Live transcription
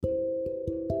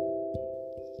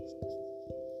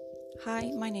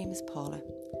Hi, my name is Paula.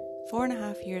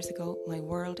 4.5 years ago, my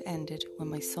world ended when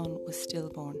my son was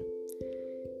stillborn.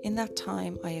 In that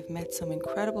time, I have met some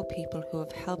incredible people who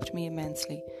have helped me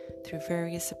immensely through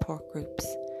various support groups.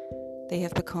 They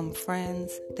have become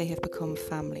friends, they have become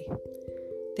family.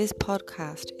 This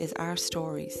podcast is our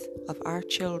stories of our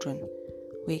children.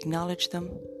 We acknowledge them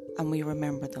and we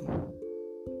remember them.